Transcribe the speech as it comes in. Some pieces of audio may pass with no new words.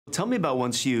Tell me about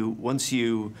once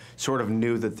you sort of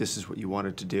knew that this is what you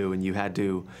wanted to do, and you had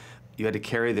to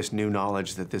carry this new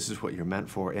knowledge that this is what you're meant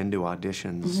for into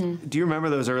auditions. Mm-hmm. Do you remember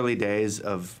those early days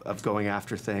of going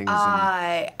after things?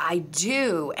 I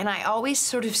do, and I always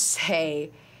sort of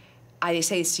say, I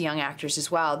say this to young actors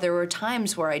as well, there were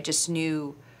times where I just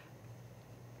knew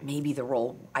maybe the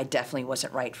role, I definitely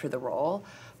wasn't right for the role,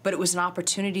 but it was an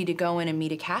opportunity to go in and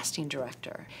meet a casting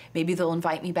director. Maybe they'll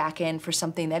invite me back in for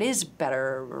something that is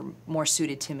better or more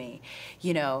suited to me.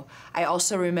 You know, I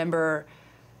also remember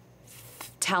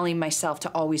telling myself to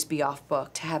always be off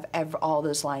book, to have all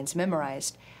those lines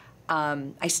memorized.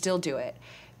 I still do it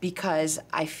because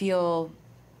I feel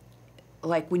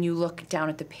like when you look down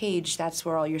at the page, that's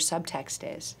where all your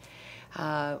subtext is.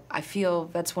 I feel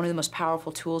that's one of the most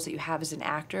powerful tools that you have as an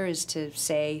actor, is to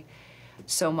say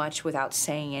so much without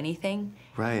saying anything.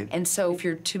 Right. And so if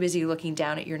you're too busy looking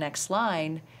down at your next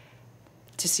line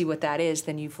to see what that is,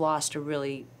 then you've lost a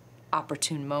really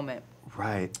opportune moment.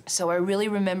 Right. So I really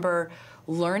remember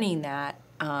learning that,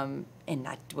 and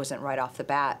that wasn't right off the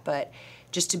bat, but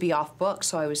just to be off book,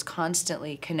 so I was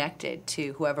constantly connected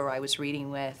to whoever I was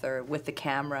reading with or with the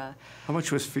camera. How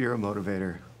much was fear a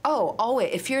motivator? Oh,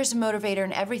 always. Fear is a motivator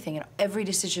in everything, in every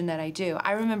decision that I do.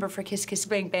 I remember for Kiss Kiss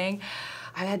Bang Bang,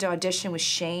 I had to audition with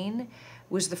Shane. It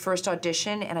was the first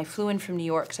audition, and I flew in from New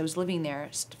York because I was living there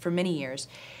for many years.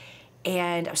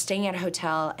 And I was staying at a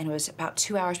hotel, and it was about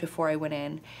 2 hours before I went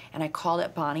in, and I called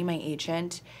up Bonnie, my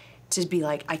agent, to be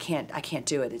like, I can't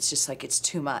do it. It's just like, it's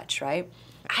too much, right?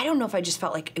 I don't know if I just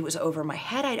felt like it was over my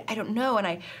head. I don't know. And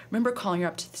I remember calling her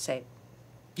up to say,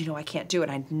 you know, I can't do it.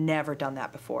 I'd never done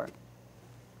that before.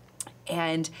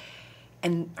 And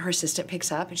her assistant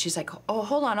picks up, and she's like, oh,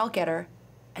 hold on, I'll get her.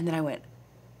 And then I went,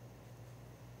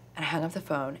 and I hung up the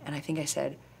phone, and I think I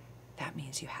said, that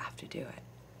means you have to do it.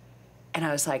 And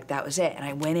I was like, that was it. And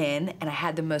I went in, and I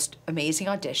had the most amazing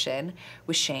audition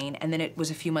with Shane, and then it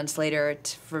was a few months later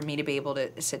for me to be able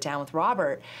to sit down with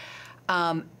Robert.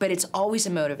 But it's always a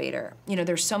motivator. You know,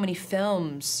 there's so many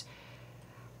films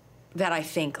that I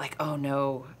think, like, oh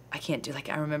no, I can't do. Like,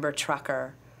 I remember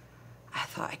Trucker. I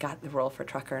thought I got the role for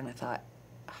Trucker, and I thought,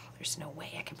 oh, there's no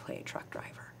way I can play a truck driver.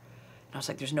 And I was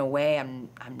like, there's no way I'm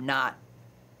not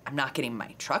getting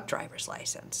my truck driver's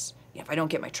license. You know, if I don't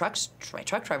get my truck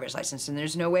driver's license, then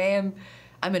there's no way I'm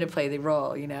gonna play the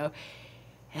role, you know?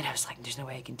 And I was like, there's no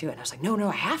way I can do it. And I was like, no,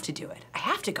 I have to do it. I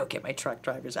have to go get my truck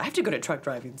driver's. I have to go to truck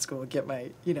driving school and get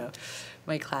my, you know,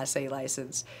 my Class A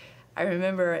license. I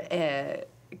remember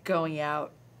going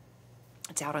out.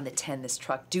 It's out on the 10, this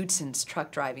Dudeson's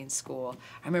truck driving school.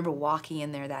 I remember walking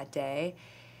in there that day,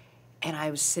 and I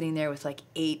was sitting there with like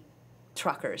 8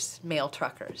 truckers, male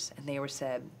truckers, and they were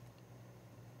said,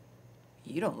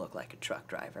 you don't look like a truck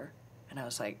driver. And I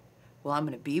was like, well, I'm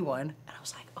gonna be one. And I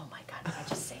was like, oh my God, did I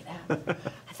just say that?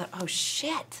 I thought, oh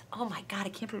shit, oh my God, I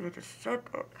can't believe I just said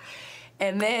that.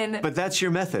 And then... But that's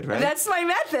your method, right? That's my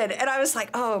method. And I was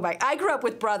like, oh my, I grew up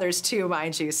with brothers too,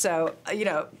 mind you. So, you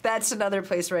know, that's another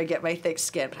place where I get my thick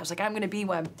skin. But I was like, I'm gonna be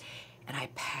one. And I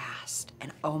passed.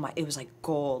 And oh my, it was like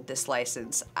gold, this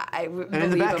license. And in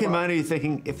the back of your mind, are you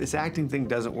thinking, if this acting thing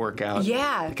doesn't work out,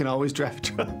 yeah, I can always drive a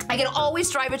truck? I can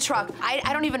always drive a truck.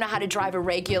 I don't even know how to drive a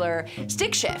regular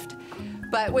stick shift.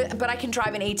 But I can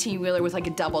drive an 18-wheeler with like a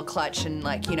double clutch and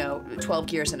like, you know, 12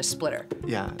 gears and a splitter.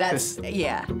 Yeah.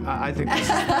 Yeah. I think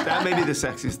that may be the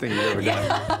sexiest thing you've ever done.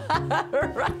 Yeah.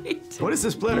 Right. What is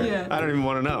the splitter? Yeah. I don't even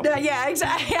want to know. Yeah,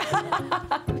 exactly.